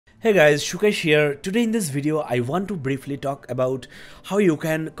Hey guys, Shukesh here. Today in this video, I want to briefly talk about how you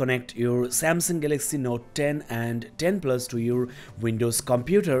can connect your Samsung Galaxy Note 10 and 10 Plus to your Windows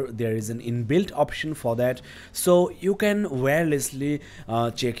computer. There is an inbuilt option for that, so you can wirelessly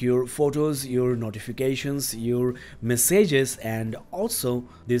check your photos, your notifications, your messages, and also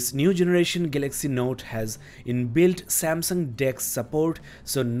this new generation Galaxy Note has inbuilt Samsung DeX support,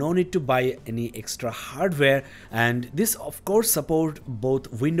 so no need to buy any extra hardware, and this of course support both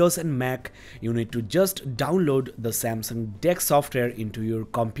Windows and Mac. You need to just download the Samsung DeX software into your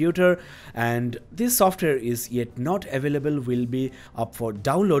computer, and this software is yet not available, will be up for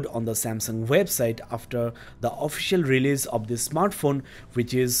download on the Samsung website after the official release of this smartphone,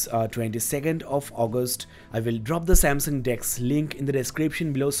 which is 22nd of August. I will drop the Samsung DeX link in the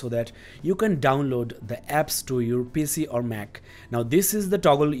description below so that you can download the apps to your PC or Mac. Now this is the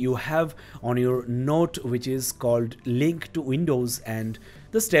toggle you have on your Note, which is called link to Windows, and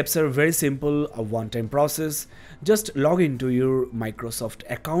the steps are very simple, a one-time process. Just log into your Microsoft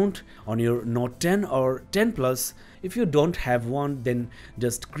account on your Note 10 or 10 Plus. If you don't have one, then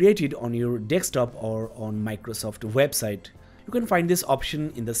just create it on your desktop or on Microsoft website. You can find this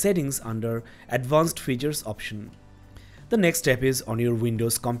option in the settings under Advanced Features option. The next step is on your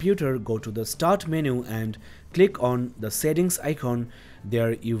Windows computer, go to the Start menu and click on the settings icon.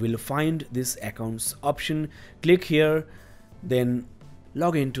 There you will find this accounts option. Click here, then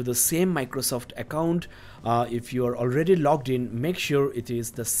log into the same Microsoft account. If you are already logged in, make sure it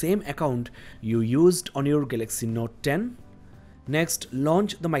is the same account you used on your Galaxy Note 10. Next,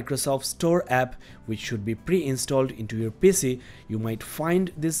 launch the Microsoft Store app, which should be pre-installed into your PC. You might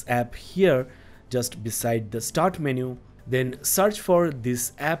find this app here just beside the Start menu. Then search for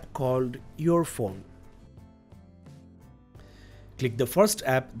this app called Your Phone. Click the first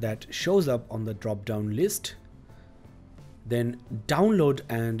app that shows up on the drop-down list. Then download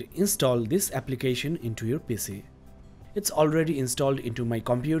and install this application into your PC. It's already installed into my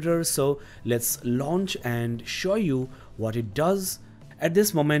computer, so let's launch and show you what it does. At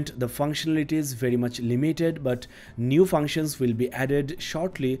this moment, the functionality is very much limited, but new functions will be added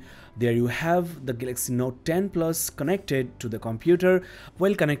shortly. There you have the Galaxy Note 10 Plus connected to the computer.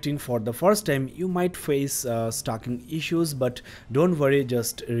 While connecting for the first time, you might face stacking issues, but don't worry,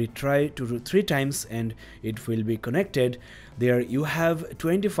 just retry 2 to 3 times and it will be connected. There you have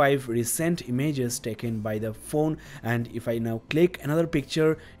 25 recent images taken by the phone, and if I now click another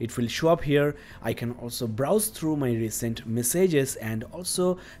picture, it will show up here. I can also browse through my recent messages and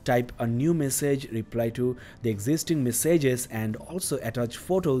also type a new message, reply to the existing messages, and also attach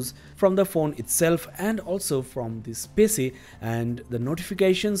photos from the phone itself and also from this PC, and the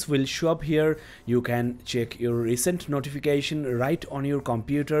notifications will show up here. You can check your recent notification right on your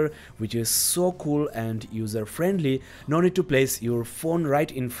computer, which is so cool and user friendly. No need to place your phone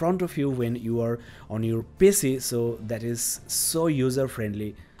right in front of you when you are on your PC, so that is so user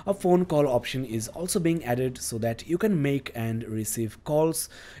friendly. A phone call option is also being added so that you can make and receive calls.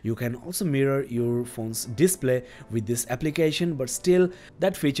 You can also mirror your phone's display with this application, but still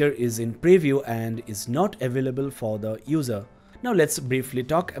that feature is in preview and is not available for the user. Now let's briefly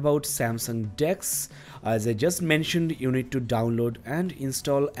talk about Samsung DeX. As I just mentioned, you need to download and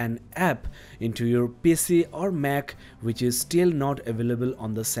install an app into your PC or Mac, which is still not available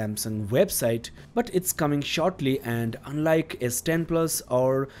on the Samsung website, but it's coming shortly. And unlike S10 Plus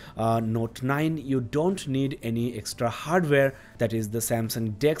or Note 9, you don't need any extra hardware. That is the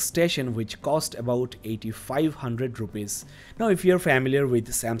Samsung Dex Station, which cost about 8,500 rupees. Now if you're familiar with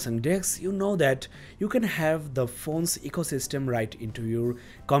Samsung DeX, you know that you can have the phone's ecosystem right into your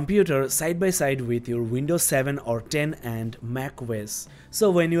computer side by side with your Windows 7 or 10 and Mac OS. So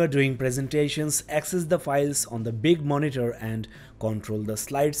when you are doing presentations, access the files on the big monitor and control the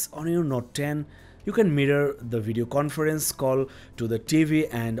slides on your Note 10. You can mirror the video conference call to the TV,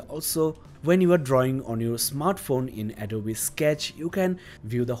 and also when you are drawing on your smartphone in Adobe Sketch, you can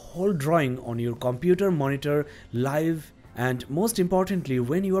view the whole drawing on your computer monitor live. And most importantly,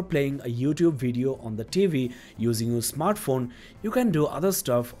 when you are playing a YouTube video on the TV using your smartphone, you can do other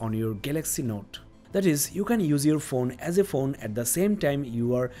stuff on your Galaxy Note. That is, you can use your phone as a phone at the same time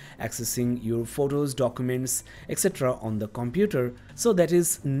you are accessing your photos, documents, etc. on the computer. So that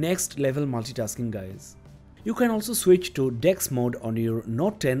is next level multitasking, guys. You can also switch to Dex Mode on your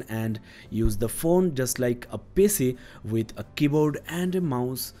Note 10 and use the phone just like a PC with a keyboard and a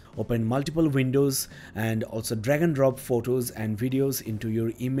mouse, open multiple windows, and also drag and drop photos and videos into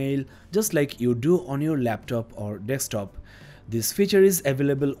your email just like you do on your laptop or desktop. This feature is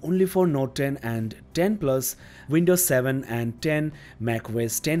available only for Note 10 and 10 Plus. Windows 7 and 10,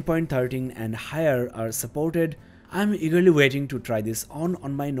 macOS 10.13 and higher are supported. I'm eagerly waiting to try this on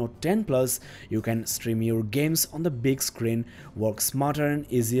my Note 10 Plus. You can stream your games on the big screen, work smarter and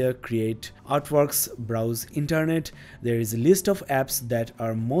easier, create artworks, browse internet. There is a list of apps that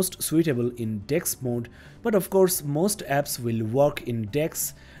are most suitable in Dex mode, but of course most apps will work in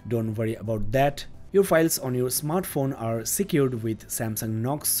Dex. Don't worry about that. Your files on your smartphone are secured with Samsung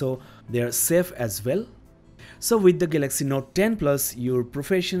Knox, so they are safe as well. So with the Galaxy Note 10 Plus, your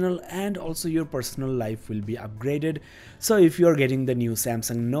professional and also your personal life will be upgraded. So if you are getting the new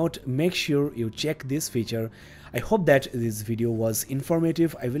Samsung Note, make sure you check this feature. I hope that this video was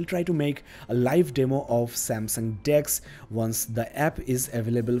informative. I will try to make a live demo of Samsung DeX once the app is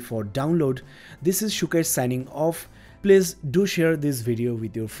available for download. This is Shukesh signing off. Please do share this video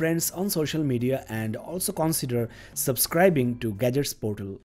with your friends on social media and also consider subscribing to Gadgets Portal.